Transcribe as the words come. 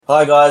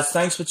Hi guys,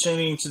 thanks for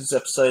tuning into this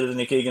episode of the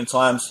Nick Egan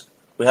Times.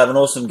 We have an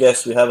awesome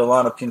guest. We have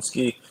Ilana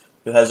Pinsky,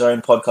 who has her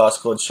own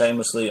podcast called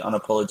Shamelessly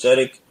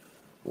Unapologetic,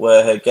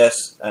 where her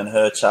guests and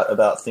her chat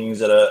about things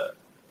that are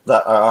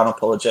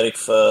unapologetic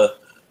for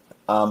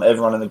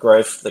everyone in the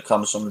growth that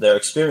comes from their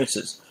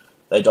experiences.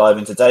 They dive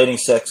into dating,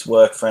 sex,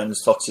 work,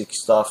 friends, toxic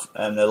stuff,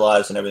 and their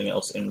lives and everything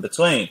else in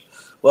between.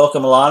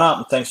 Welcome, Ilana,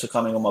 and thanks for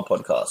coming on my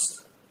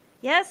podcast.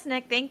 Yes,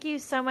 Nick, thank you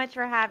so much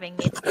for having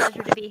me. It's a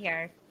pleasure to be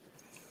here.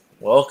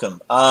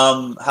 Welcome.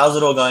 How's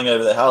it all going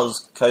over there?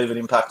 How's COVID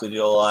impacted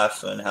your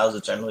life, and how's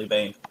it generally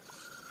been?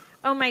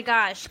 Oh my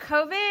gosh,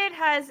 COVID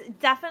has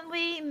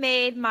definitely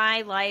made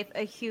my life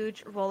a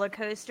huge roller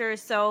coaster.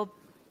 So,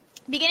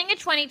 beginning of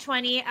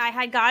 2020, I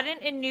had gotten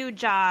a new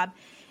job,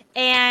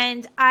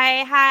 and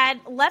I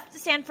had left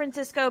San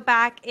Francisco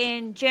back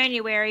in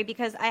January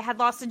because I had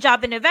lost a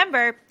job in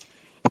November,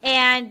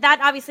 and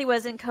that obviously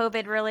wasn't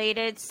COVID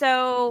related.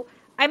 So,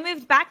 I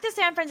moved back to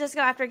San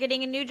Francisco after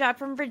getting a new job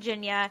from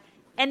Virginia.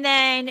 And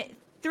then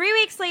 3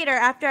 weeks later,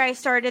 after I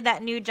started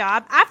that new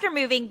job, after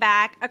moving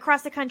back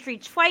across the country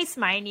twice,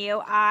 mind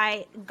you,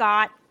 I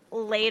got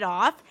laid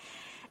off.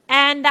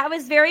 And that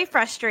was very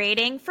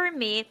frustrating for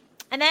me.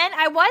 And then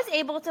I was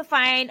able to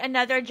find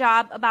another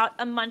job about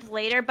a month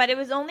later, but it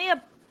was only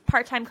a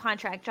part-time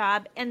contract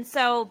job. And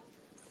so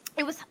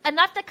it was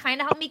enough to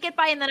kind of help me get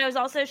by. And then I was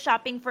also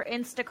shopping for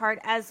Instacart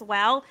as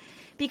well,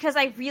 because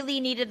I really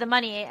needed the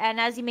money. And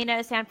as you may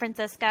know, San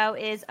Francisco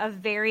is a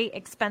very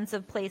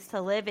expensive place to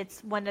live.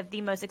 It's one of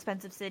the most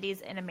expensive cities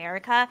in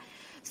America.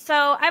 So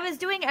I was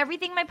doing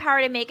everything in my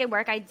power to make it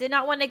work. I did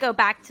not want to go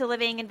back to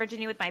living in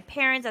Virginia with my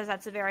parents, as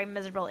that's a very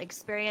miserable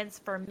experience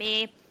for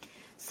me.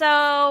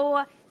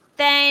 So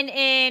then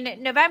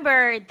in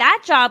November,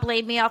 that job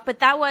laid me off, but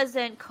that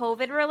wasn't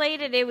COVID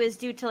related. It was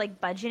due to like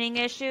budgeting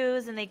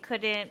issues, and they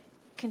couldn't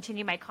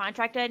continue my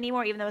contract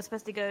anymore, even though it was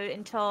supposed to go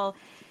until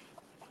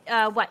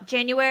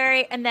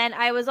January. And then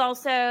I was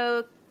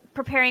also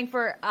preparing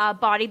for a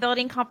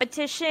bodybuilding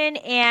competition,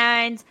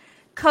 and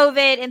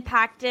COVID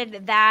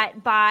impacted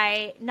that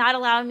by not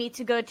allowing me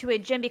to go to a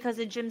gym because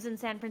the gyms in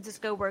San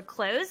Francisco were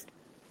closed.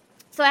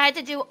 So I had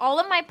to do all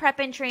of my prep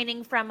and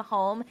training from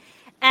home.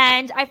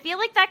 And I feel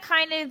like that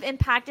kind of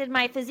impacted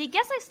my physique.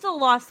 Yes, I still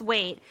lost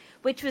weight,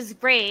 which was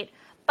great.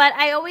 But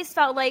I always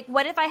felt like,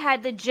 what if I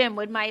had the gym?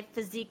 Would my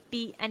physique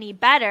be any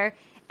better?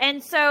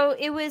 And so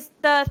it was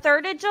the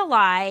 3rd of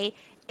July.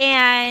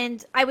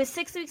 And I was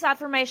 6 weeks out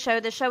from my show.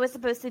 The show was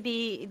supposed to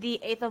be the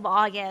 8th of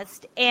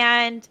August.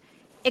 And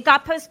it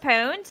got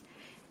postponed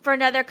for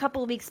another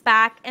couple of weeks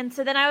back. And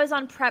so then I was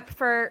on prep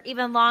for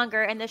even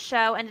longer. And the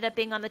show ended up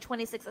being on the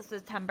 26th of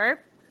September.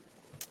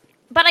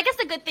 But I guess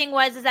the good thing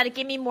is that it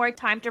gave me more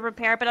time to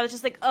prepare. But I was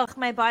just like, ugh,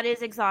 my body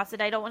is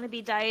exhausted. I don't want to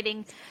be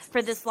dieting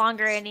for this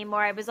longer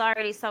anymore. I was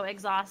already so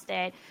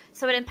exhausted.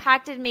 So it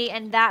impacted me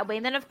in that way.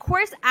 And then, of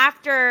course,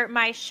 after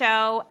my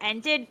show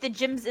ended, the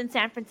gyms in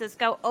San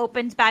Francisco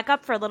opened back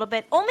up for a little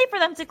bit, only for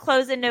them to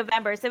close in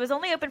November. So it was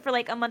only open for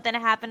like a month and a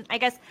half. And I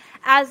guess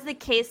as the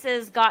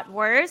cases got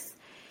worse,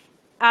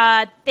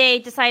 they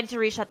decided to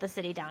reshut the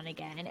city down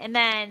again. And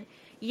then,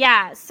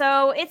 yeah,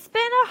 so it's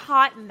been a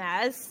hot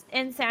mess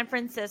in San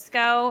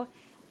Francisco.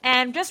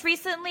 And just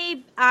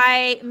recently,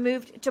 I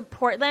moved to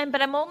Portland,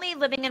 but I'm only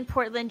living in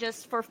Portland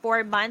just for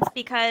 4 months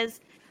because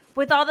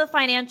with all the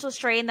financial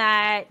strain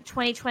that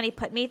 2020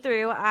 put me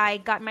through, I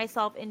got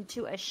myself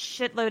into a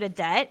shitload of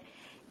debt.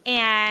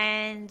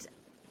 And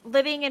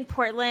living in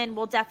Portland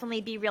will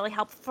definitely be really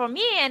helpful for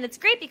me. And it's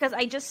great because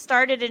I just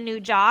started a new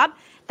job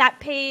that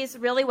pays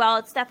really well.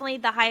 It's definitely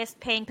the highest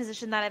paying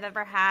position that I've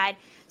ever had.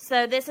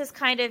 So this is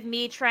kind of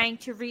me trying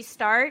to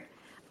restart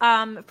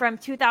from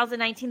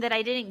 2019 that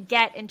I didn't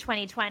get in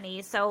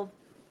 2020. So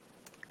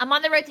I'm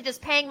on the road to just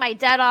paying my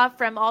debt off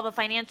from all the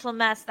financial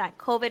mess that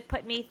COVID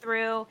put me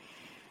through.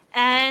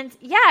 And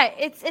yeah,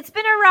 it's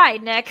been a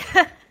ride, Nick.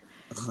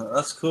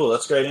 That's cool.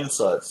 That's great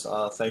insights.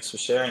 Thanks for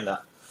sharing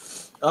that.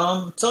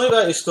 Tell me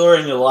about your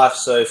story in your life.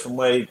 So from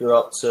where you grew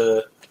up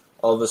to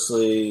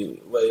obviously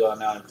where you are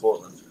now in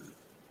Portland.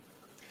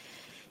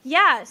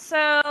 Yeah, so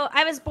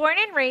I was born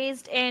and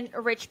raised in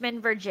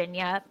Richmond,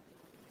 Virginia,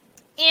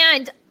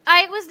 and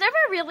I was never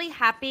really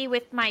happy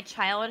with my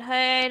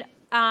childhood.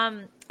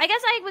 I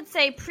guess I would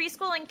say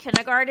preschool and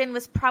kindergarten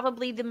was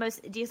probably the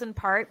most decent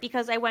part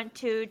because I went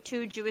to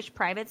 2 Jewish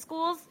private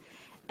schools,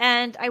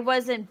 and I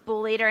wasn't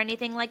bullied or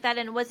anything like that,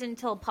 and it wasn't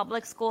until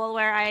public school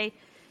where I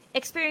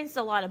experienced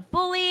a lot of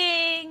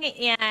bullying,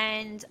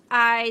 and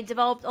I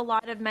developed a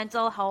lot of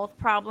mental health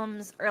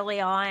problems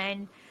early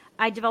on.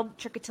 I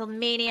developed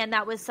trichotillomania, and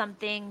that was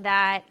something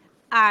that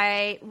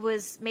I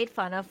was made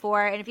fun of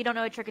for. And if you don't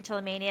know what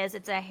trichotillomania is,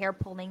 it's a hair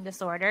pulling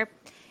disorder.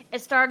 It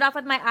started off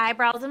with my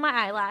eyebrows and my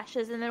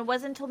eyelashes, and then it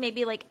wasn't until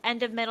maybe like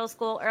end of middle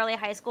school, early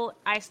high school,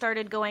 I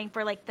started going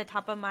for like the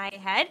top of my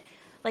head,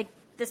 like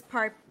this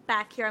part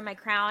back here on my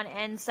crown.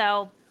 And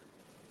so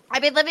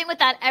I've been living with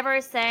that ever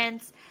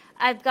since.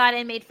 I've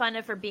gotten made fun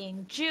of for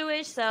being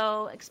Jewish,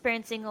 so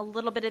experiencing a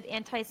little bit of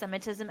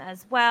anti-Semitism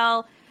as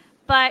well.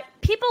 But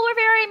people were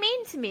very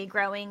mean to me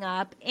growing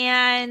up,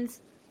 and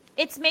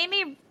it's made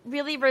me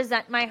really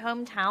resent my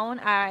hometown.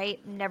 I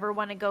never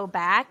want to go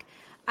back.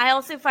 I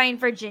also find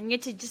Virginia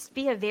to just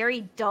be a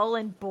very dull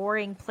and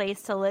boring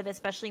place to live,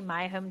 especially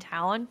my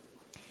hometown.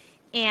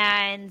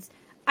 And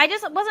I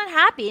just wasn't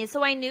happy.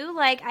 So I knew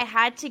like I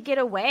had to get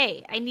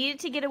away. I needed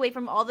to get away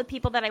from all the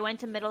people that I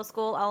went to middle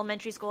school,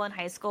 elementary school, and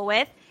high school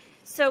with.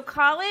 So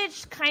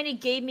college kind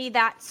of gave me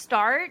that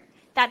start,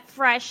 that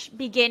fresh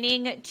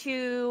beginning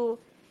to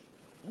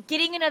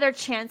getting another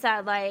chance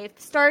at life,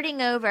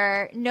 starting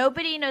over.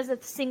 Nobody knows a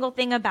single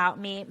thing about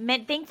me.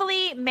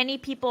 Thankfully, many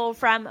people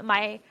from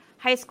my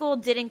high school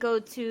didn't go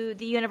to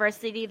the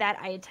university that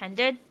I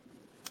attended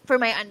for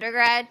my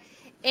undergrad.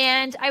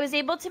 And I was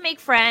able to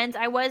make friends.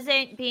 I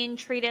wasn't being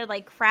treated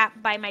like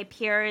crap by my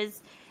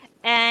peers.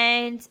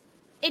 And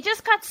it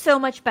just got so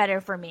much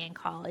better for me in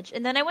college.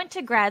 And then I went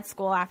to grad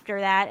school after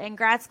that. And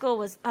grad school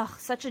was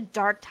such a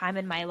dark time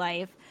in my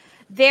life.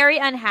 Very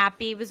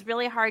unhappy. It was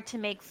really hard to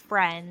make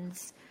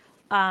friends.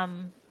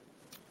 And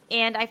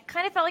I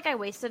kind of felt like I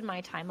wasted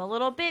my time a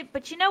little bit.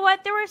 But you know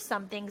what? There were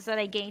some things that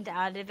I gained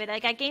out of it.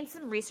 Like I gained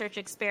some research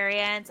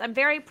experience. I'm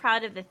very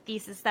proud of the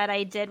thesis that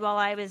I did while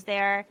I was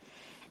there.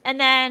 And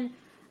then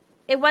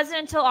it wasn't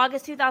until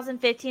August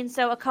 2015,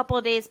 so a couple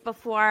of days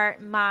before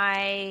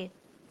my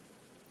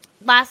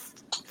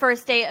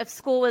first day of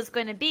school was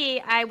going to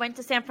be, I went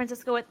to San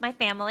Francisco with my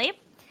family.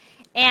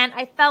 And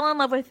I fell in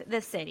love with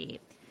the city.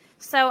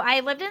 So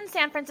I lived in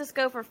San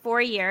Francisco for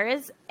 4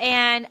 years,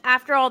 and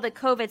after all the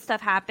COVID stuff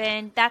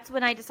happened, that's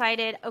when I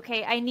decided,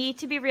 okay, I need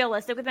to be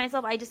realistic with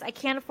myself. I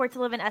can't afford to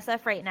live in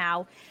SF right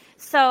now.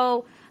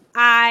 So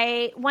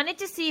I wanted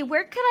to see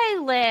where could I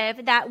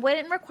live that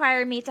wouldn't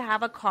require me to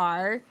have a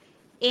car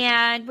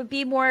and would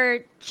be more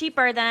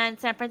cheaper than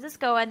San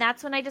Francisco, and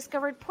that's when I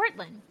discovered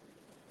Portland.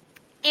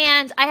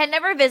 And I had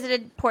never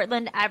visited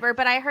Portland ever,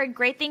 but I heard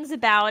great things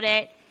about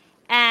it.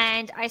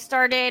 And I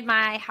started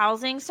my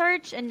housing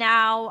search, and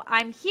now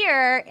I'm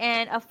here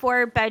in a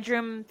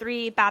 4-bedroom,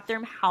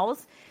 3-bathroom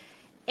house.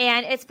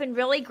 And it's been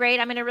really great.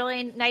 I'm in a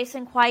really nice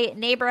and quiet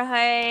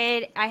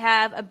neighborhood. I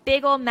have a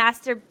big old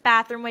master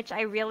bathroom, which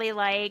I really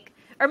like.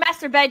 Or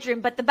master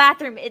bedroom, but the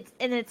bathroom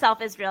in itself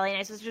is really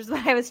nice, which is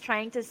what I was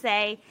trying to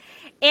say.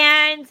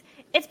 And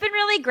it's been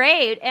really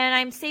great. And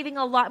I'm saving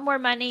a lot more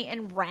money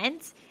in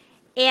rent.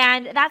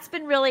 And that's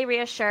been really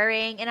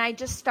reassuring. And I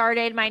just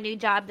started my new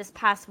job this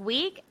past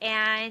week.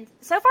 And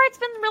so far it's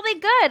been really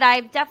good.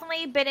 I've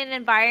definitely been in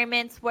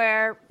environments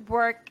where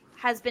work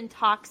has been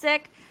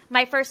toxic.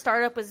 My first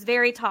startup was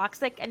very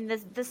toxic. And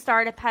this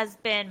startup has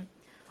been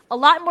a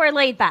lot more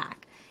laid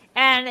back.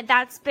 And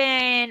that's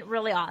been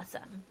really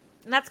awesome.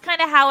 And that's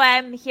kind of how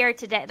I'm here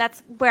today.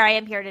 That's where I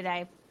am here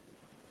today.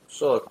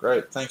 Sure,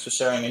 great. Thanks for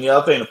sharing. And yeah,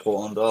 I've been to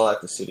Portland. I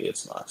like the city.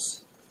 It's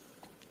nice.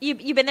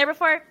 You been there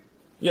before?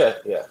 Yeah.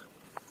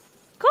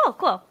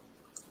 Cool.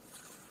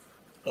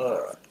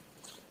 All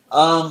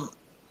right.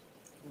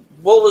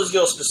 What was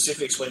your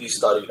specifics when you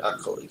studied at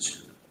college?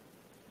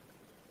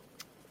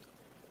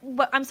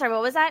 I'm sorry,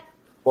 what was that?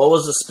 What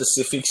was the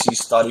specifics you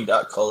studied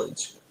at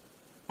college?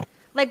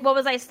 Like, what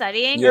was I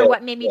studying or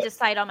what made me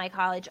decide on my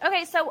college?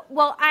 Okay, so,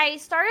 I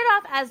started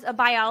off as a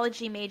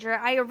biology major.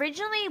 I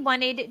originally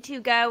wanted to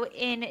go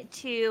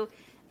into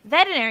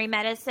veterinary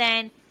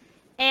medicine,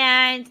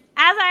 and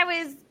as I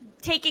was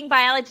taking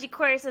biology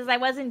courses, I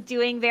wasn't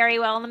doing very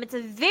well in them. It's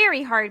a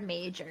very hard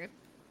major.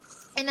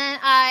 And then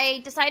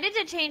I decided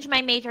to change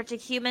my major to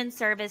human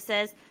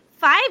services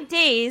 5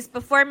 days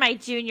before my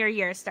junior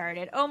year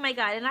started. Oh my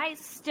God. And I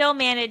still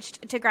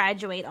managed to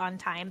graduate on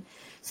time.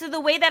 So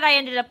the way that I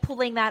ended up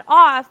pulling that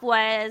off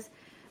was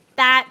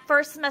that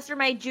first semester of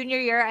my junior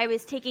year, I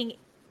was taking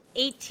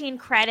 18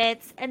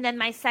 credits. And then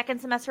my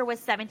second semester was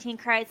 17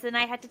 credits. And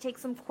I had to take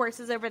some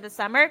courses over the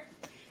summer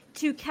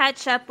to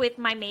catch up with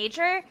my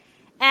major.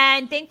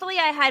 And thankfully,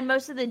 I had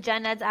most of the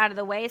gen eds out of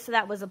the way, so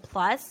that was a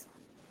plus.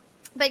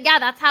 But yeah,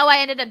 that's how I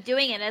ended up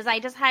doing it, is I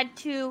just had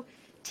to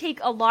take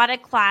a lot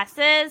of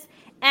classes.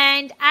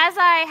 And as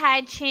I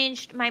had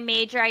changed my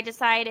major, I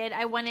decided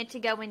I wanted to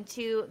go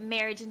into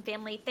marriage and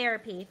family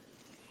therapy.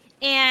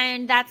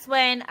 And that's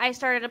when I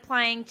started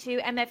applying to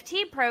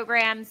MFT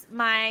programs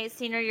my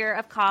senior year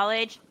of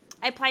college.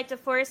 I applied to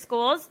 4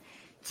 schools.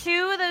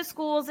 2 of those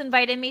schools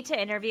invited me to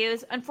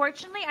interviews.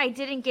 Unfortunately, I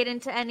didn't get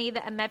into any of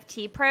the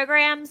MFT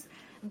programs.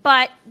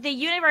 But the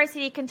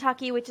University of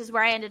Kentucky, which is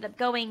where I ended up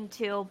going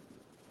to,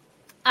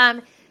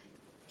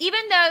 even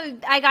though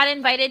I got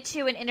invited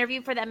to an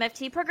interview for the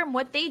MFT program,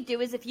 what they do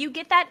is if you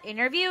get that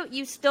interview,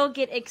 you still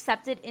get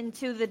accepted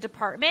into the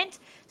department.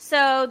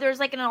 So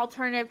there's like an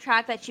alternative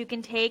track that you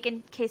can take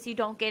in case you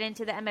don't get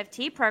into the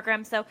MFT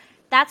program. So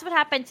that's what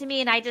happened to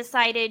me, and I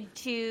decided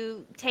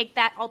to take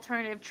that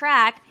alternative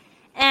track.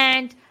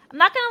 And I'm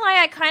not going to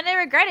lie, I kind of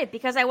regret it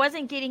because I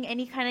wasn't getting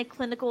any kind of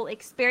clinical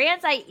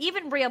experience. I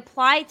even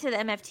reapplied to the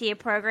MFTA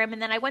program, and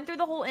then I went through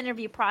the whole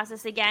interview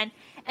process again.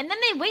 And then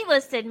they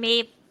waitlisted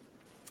me,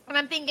 and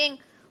I'm thinking,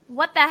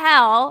 what the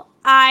hell?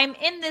 I'm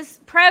in this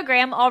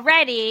program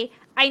already.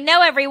 I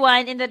know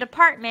everyone in the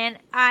department.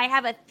 I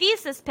have a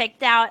thesis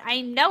picked out.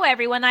 I know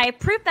everyone. I have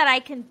proof that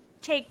I can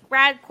take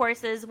grad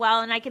courses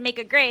well and I can make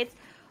a grades.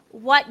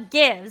 What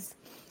gives?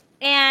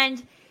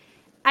 And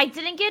I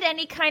didn't get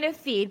any kind of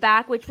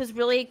feedback, which was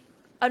really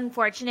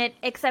unfortunate,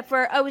 except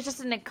for I was just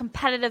in a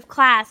competitive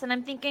class. And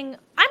I'm thinking,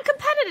 I'm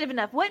competitive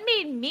enough. What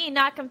made me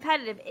not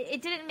competitive?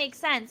 It didn't make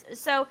sense.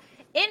 So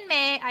in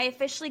May, I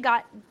officially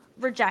got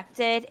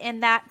rejected,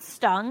 and that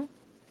stung.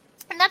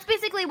 And that's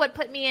basically what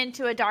put me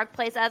into a dark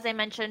place, as I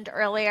mentioned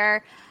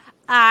earlier.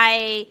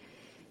 I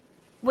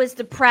was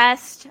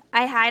depressed.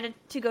 I had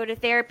to go to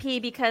therapy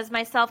because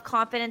my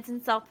self-confidence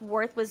and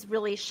self-worth was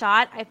really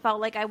shot. I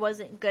felt like I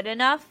wasn't good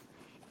enough.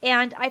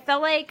 And I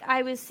felt like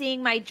I was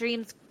seeing my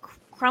dreams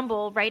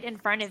crumble right in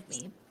front of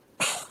me.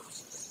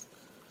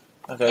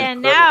 Okay.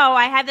 And now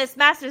I have this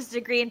master's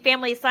degree in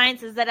family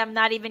sciences that I'm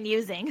not even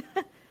using.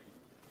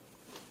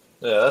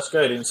 Yeah, that's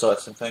great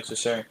insights, and thanks for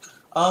sharing.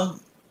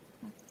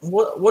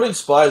 What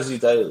inspires you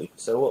daily?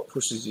 So what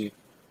pushes you?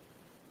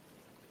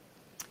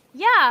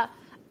 Yeah,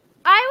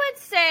 I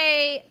would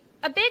say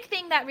a big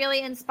thing that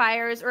really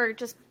inspires or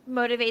just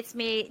motivates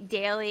me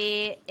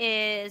daily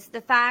is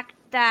the fact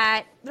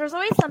that there's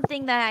always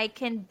something that I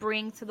can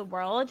bring to the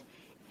world.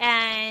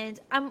 And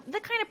I'm the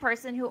kind of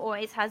person who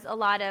always has a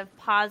lot of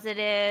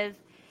positive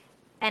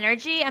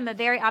energy. I'm a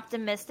very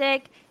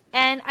optimistic,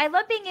 and I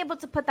love being able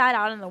to put that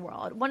out in the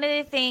world. One of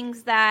the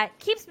things that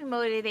keeps me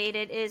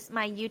motivated is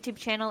my YouTube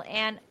channel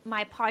and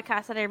my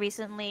podcast that I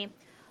recently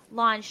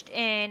launched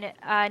in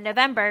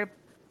November.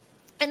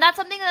 And that's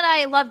something that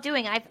I love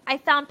doing. I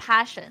found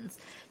passions.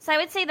 So I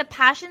would say the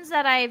passions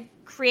that I've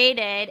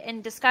created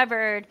and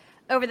discovered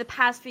over the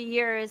past few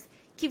years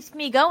keeps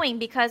me going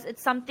because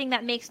it's something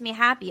that makes me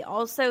happy.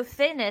 Also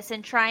fitness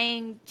and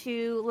trying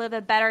to live a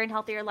better and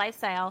healthier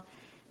lifestyle.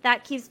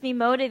 That keeps me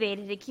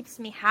motivated. It keeps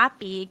me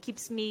happy. It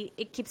keeps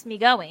me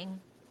going.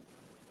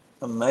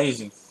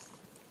 Amazing.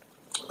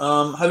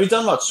 Have you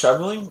done much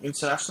traveling,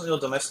 internationally or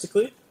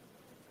domestically?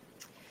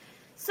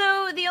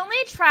 So the only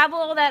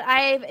travel that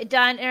I've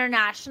done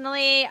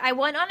internationally, I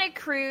went on a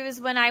cruise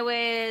when I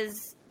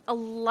was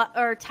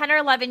 10 or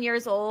 11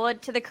 years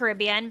old to the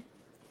Caribbean.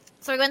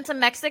 So I went to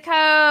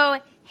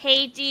Mexico,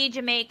 Haiti,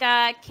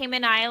 Jamaica,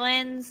 Cayman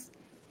Islands,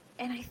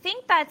 and I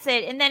think that's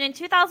it. And then in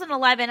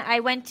 2011, I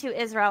went to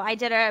Israel. I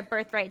did a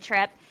birthright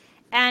trip,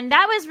 and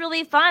that was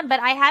really fun, but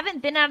I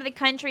haven't been out of the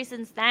country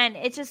since then.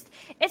 It's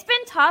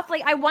been tough.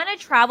 Like, I want to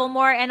travel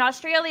more, and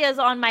Australia is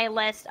on my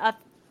list of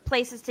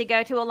places to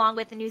go to along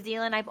with New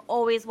Zealand. I've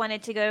always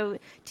wanted to go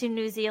to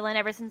New Zealand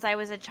ever since I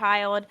was a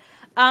child.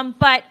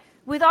 But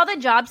with all the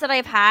jobs that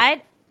I've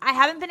had, I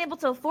haven't been able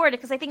to afford it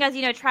because I think, as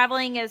you know,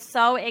 traveling is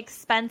so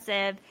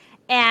expensive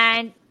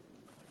and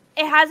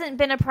it hasn't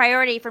been a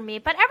priority for me.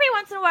 But every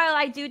once in a while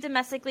I do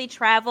domestically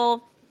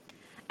travel.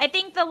 I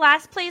think the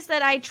last place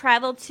that I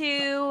traveled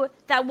to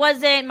that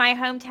wasn't my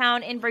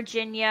hometown in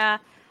Virginia,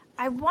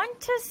 I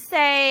want to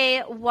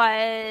say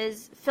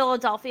was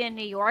Philadelphia,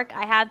 New York.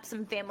 I have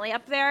some family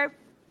up there.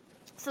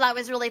 So that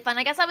was really fun.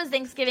 I guess that was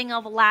Thanksgiving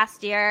of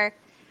last year.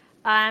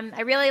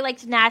 I really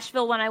liked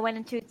Nashville when I went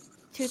into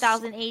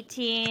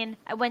 2018.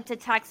 I went to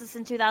Texas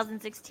in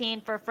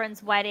 2016 for a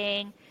friend's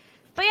wedding.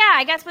 But yeah,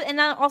 I guess, and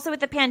then also with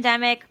the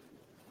pandemic,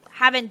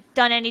 haven't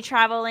done any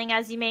traveling,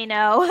 as you may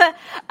know.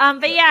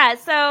 But yeah,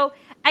 so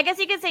I guess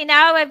you could say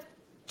now I've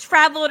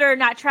traveled or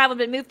not traveled,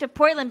 but moved to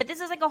Portland. But this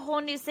is like a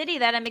whole new city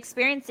that I'm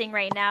experiencing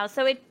right now.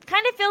 So it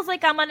kind of feels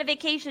like I'm on a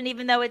vacation,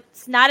 even though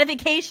it's not a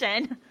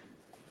vacation.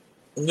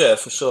 Yeah,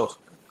 for sure.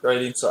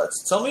 Great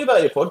insights. Tell me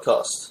about your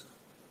podcast.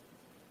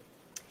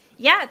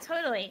 Yeah,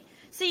 totally.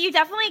 So you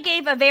definitely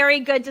gave a very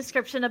good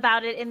description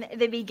about it in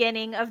the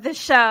beginning of the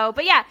show.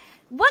 But yeah,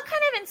 what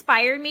kind of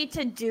inspired me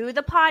to do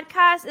the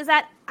podcast is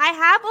that I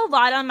have a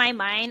lot on my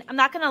mind. I'm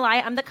not going to lie.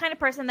 I'm the kind of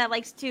person that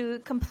likes to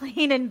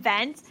complain and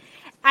vent.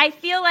 I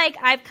feel like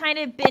I've kind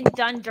of been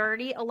done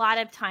dirty a lot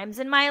of times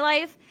in my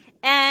life.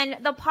 And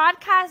the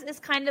podcast is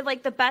kind of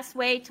like the best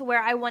way to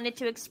where I wanted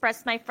to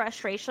express my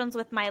frustrations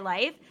with my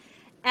life.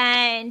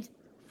 And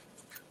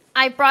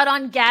I brought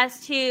on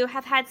guests who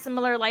have had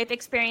similar life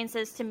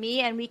experiences to me,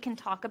 and we can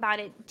talk about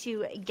it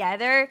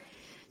together.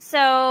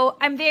 So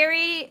I'm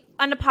very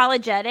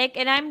unapologetic,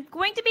 and I'm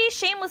going to be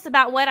shameless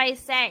about what I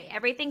say.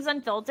 Everything's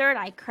unfiltered.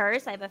 I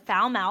curse. I have a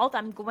foul mouth.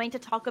 I'm going to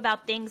talk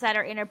about things that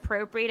are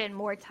inappropriate and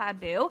more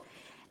taboo.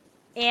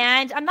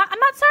 And I'm not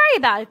sorry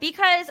about it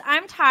because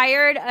I'm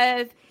tired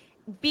of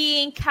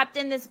being kept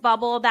in this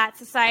bubble that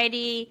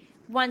society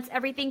wants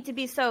everything to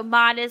be so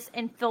modest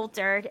and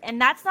filtered, and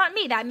that's not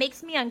me. That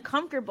makes me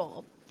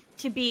uncomfortable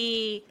to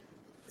be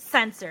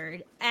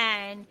censored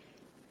and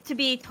to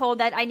be told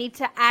that I need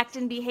to act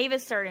and behave a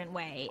certain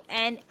way.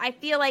 And I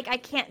feel like I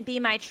can't be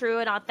my true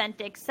and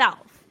authentic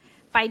self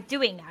by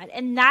doing that.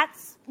 And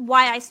that's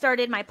why I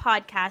started my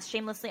podcast,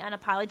 Shamelessly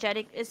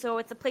Unapologetic, is so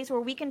it's a place where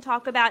we can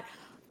talk about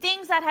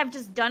things that have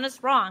just done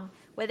us wrong,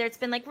 whether it's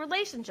been like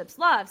relationships,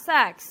 love,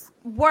 sex,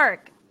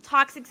 work,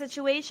 toxic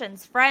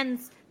situations,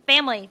 friends,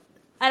 family,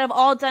 that have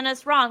all done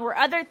us wrong, or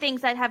other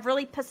things that have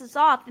really pissed us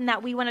off and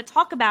that we want to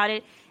talk about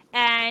it,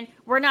 and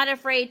we're not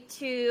afraid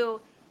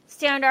to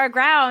stand our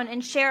ground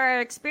and share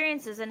our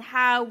experiences and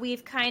how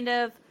we've kind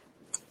of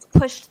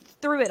pushed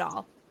through it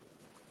all.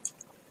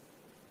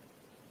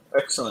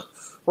 Excellent.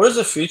 What does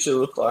the future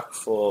look like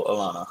for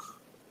Ilana?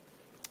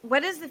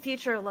 What does the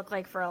future look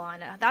like for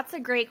Ilana? That's a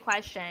great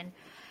question.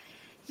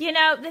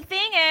 The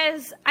thing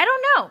is, I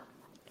don't know.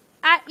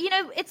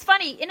 It's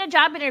funny. In a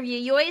job interview,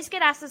 you always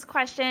get asked this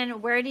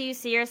question, where do you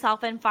see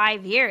yourself in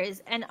 5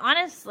 years? And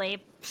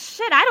honestly,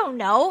 I don't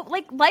know.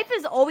 Like, life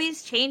is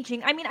always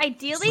changing. I mean,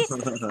 ideally,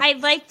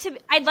 I'd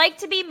like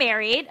to be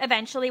married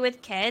eventually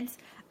with kids.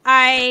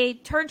 I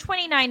turned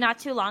 29 not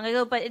too long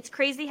ago, but it's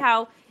crazy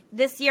how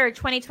this year,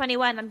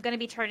 2021, I'm going to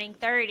be turning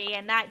 30,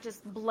 and that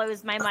just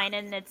blows my mind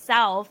in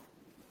itself.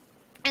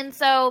 And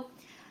so,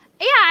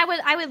 yeah,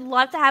 I would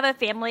love to have a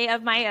family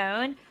of my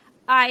own.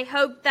 I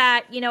hope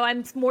that,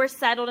 I'm more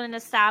settled and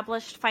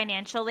established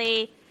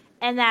financially,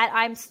 and that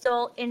I'm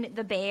still in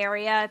the Bay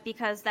Area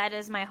because that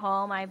is my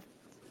home. I've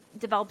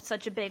developed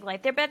such a big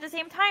life there. But at the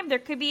same time, there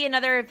could be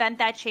another event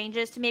that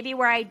changes to maybe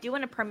where I do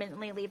want to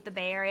permanently leave the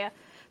Bay Area.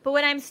 But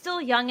when I'm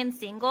still young and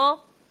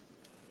single,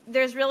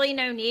 there's really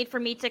no need for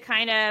me to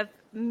kind of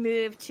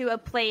move to a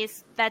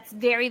place that's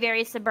very,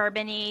 very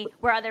suburban-y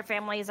where other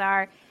families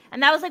are.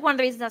 And that was like one of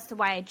the reasons as to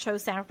why I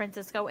chose San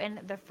Francisco in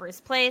the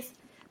first place.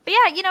 But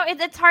yeah,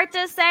 it's hard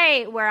to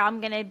say where I'm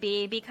going to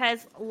be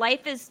because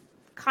life is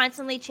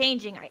constantly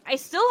changing. I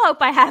still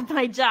hope I have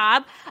my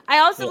job. I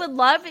also would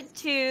love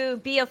to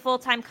be a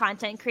full-time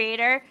content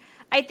creator.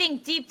 I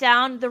think deep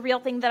down, the real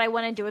thing that I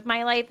want to do with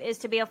my life is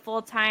to be a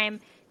full-time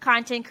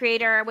content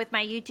creator with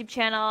my YouTube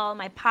channel,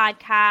 my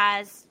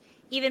podcast,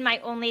 even my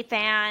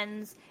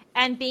OnlyFans,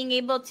 and being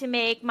able to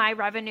make my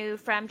revenue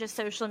from just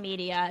social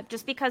media.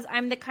 Just because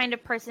I'm the kind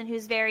of person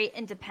who's very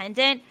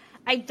independent.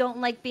 I don't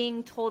like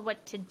being told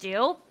what to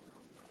do.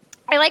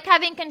 I like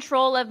having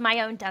control of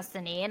my own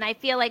destiny, and I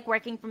feel like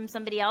working from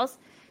somebody else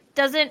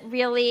doesn't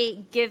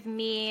really give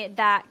me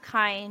that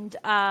kind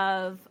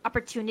of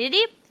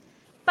opportunity.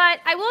 But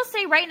I will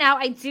say right now,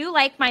 I do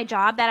like my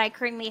job that I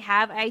currently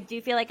have. I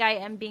do feel like I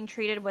am being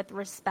treated with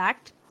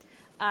respect.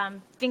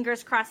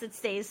 Fingers crossed it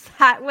stays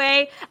that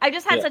way. I've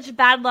just had such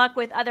bad luck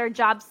with other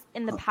jobs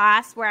in the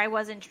past where I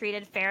wasn't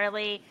treated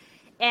fairly,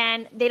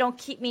 and they don't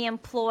keep me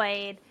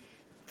employed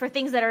for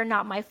things that are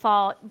not my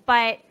fault.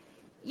 But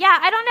yeah,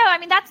 I don't know. I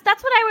mean, that's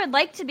what I would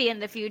like to be in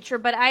the future,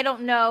 but I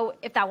don't know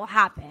if that will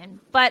happen.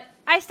 But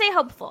I stay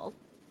hopeful.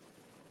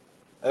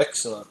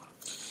 Excellent.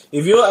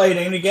 If you were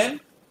 18 again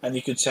and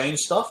you could change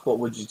stuff, what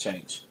would you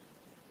change?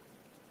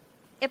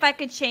 If I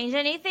could change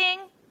anything?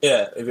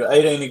 Yeah, if you're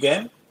 18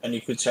 again and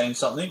you could change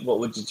something, what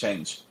would you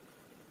change?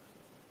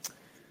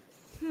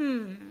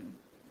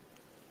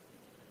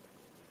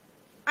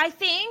 I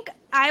think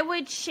I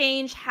would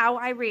change how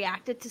I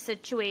reacted to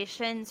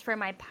situations from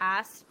my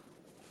past.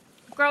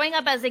 Growing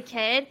up as a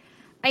kid,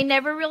 I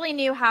never really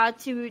knew how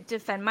to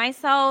defend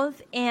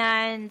myself,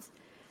 and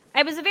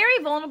I was a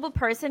very vulnerable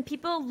person.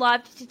 People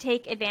loved to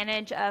take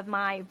advantage of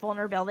my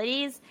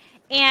vulnerabilities,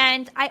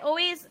 and I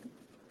always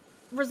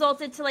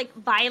resulted to like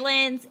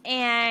violence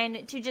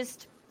and to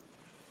just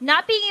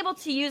not being able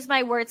to use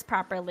my words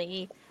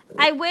properly.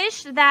 I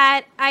wish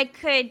that I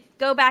could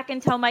go back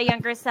and tell my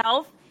younger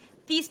self,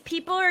 these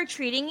people are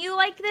treating you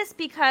like this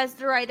because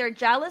they're either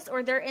jealous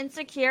or they're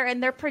insecure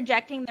and they're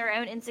projecting their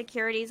own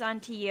insecurities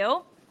onto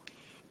you.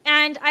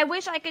 And I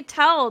wish I could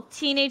tell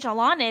teenage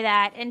Ilana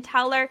that and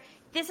tell her,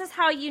 this is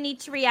how you need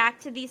to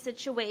react to these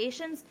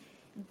situations.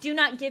 Do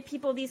not give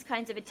people these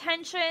kinds of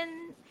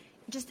attention.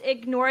 Just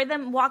ignore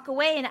them, walk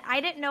away. And I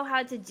didn't know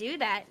how to do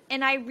that.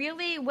 And I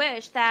really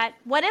wish that,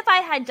 what if I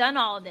had done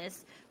all of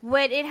this?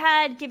 Would it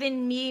had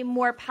given me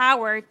more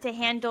power to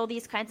handle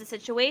these kinds of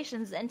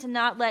situations and to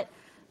not let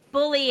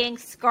bullying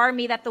scar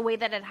me that the way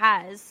that it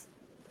has.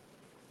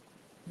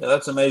 Yeah,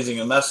 that's amazing.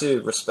 A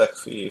massive respect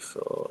for you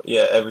for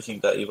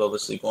everything that you've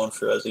obviously gone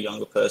through as a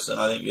younger person.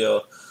 I think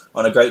you're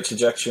on a great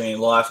trajectory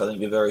in life. I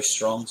think you're very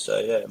strong. So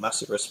yeah,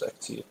 massive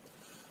respect to you.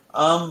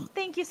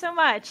 Thank you so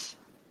much.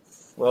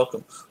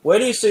 Welcome. Where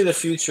do you see the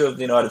future of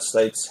the United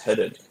States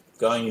headed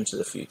going into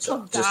the future?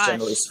 Oh, just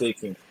generally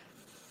speaking.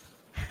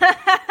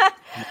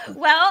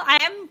 Well, I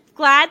am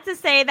glad to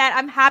say that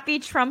I'm happy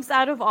Trump's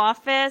out of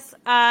office.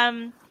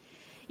 Biden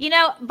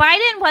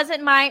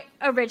wasn't my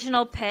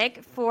original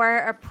pick for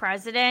a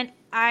president.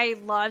 I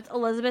loved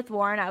Elizabeth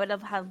Warren. I would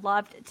have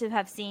loved to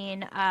have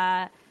seen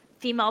a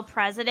female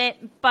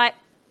president. But,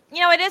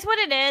 it is what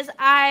it is.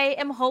 I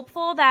am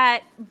hopeful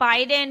that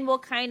Biden will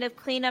kind of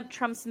clean up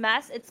Trump's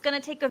mess. It's going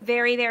to take a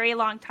very, very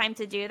long time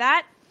to do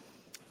that.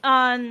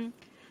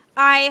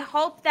 I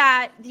hope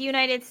that the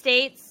United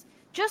States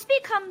just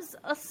becomes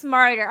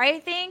smarter. I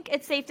think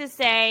it's safe to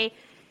say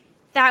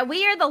that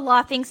we are the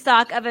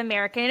laughingstock of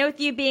America. And with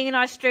you being in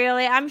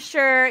Australia, I'm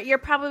sure you're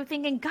probably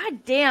thinking,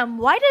 God damn,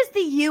 why does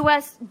the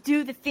U.S.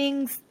 do the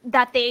things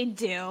that they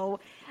do?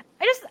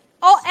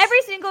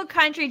 Every single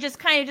country just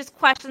kind of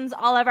questions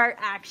all of our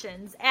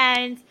actions.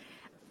 And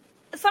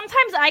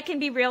sometimes I can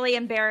be really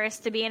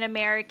embarrassed to be an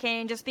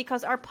American just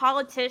because our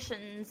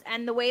politicians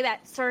and the way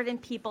that certain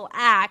people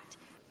act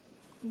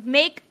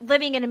make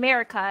living in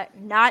America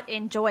not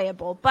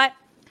enjoyable. But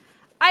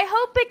I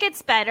hope it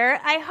gets better.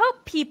 I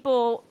hope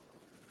people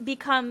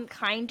become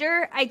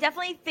kinder. I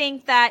definitely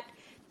think that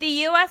the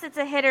U.S., it's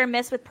a hit or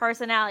miss with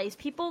personalities.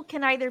 People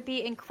can either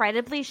be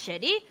incredibly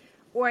shitty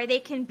or they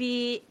can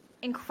be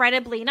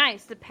incredibly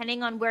nice,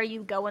 depending on where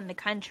you go in the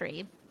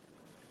country.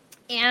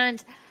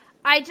 And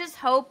I just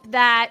hope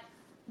that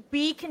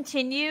we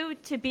continue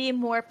to be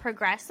more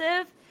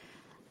progressive.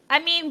 I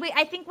mean,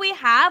 I think we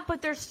have,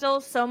 but there's still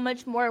so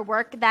much more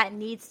work that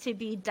needs to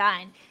be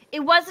done.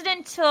 It wasn't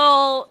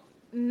until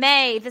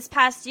May this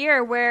past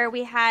year where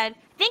we had,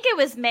 I think it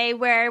was May,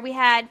 where we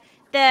had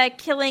the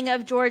killing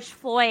of George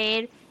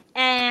Floyd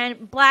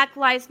and Black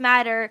Lives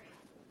Matter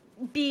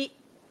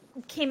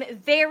became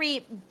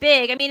very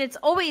big. I mean, it's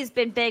always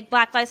been big.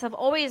 Black lives have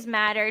always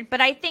mattered,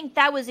 but I think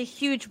that was a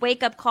huge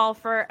wake-up call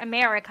for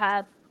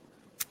America.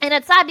 And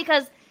it's sad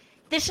because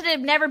this should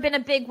have never been a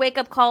big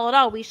wake-up call at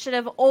all. We should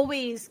have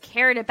always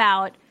cared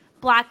about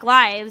Black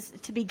lives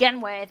to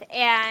begin with.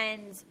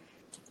 And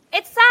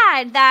it's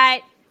sad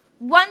that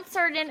one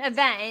certain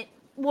event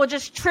will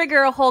just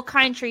trigger a whole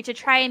country to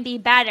try and be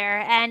better.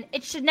 And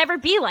it should never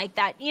be like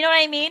that. You know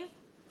what I mean?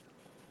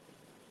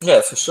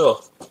 Yeah, for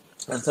sure.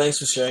 And thanks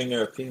for sharing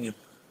your opinion.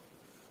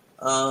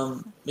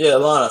 Yeah,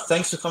 Ilana,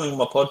 thanks for coming on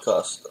my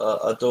podcast.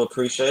 I do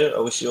appreciate it. I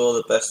wish you all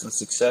the best and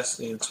success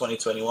in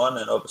 2021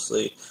 and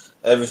obviously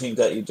everything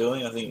that you're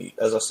doing. I think,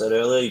 as I said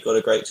earlier, you've got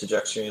a great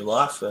trajectory in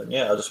life. And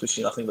yeah, I just wish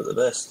you nothing but the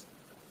best.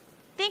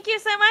 Thank you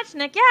so much,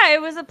 Nick. Yeah,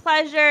 it was a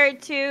pleasure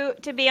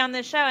to be on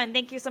the show. And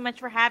thank you so much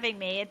for having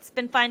me. It's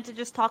been fun to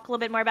just talk a little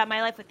bit more about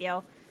my life with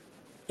you.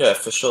 Yeah,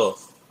 for sure.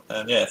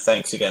 And yeah,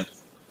 thanks again.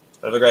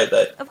 Have a great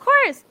day. Of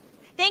course.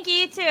 Thank you,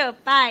 you too.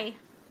 Bye.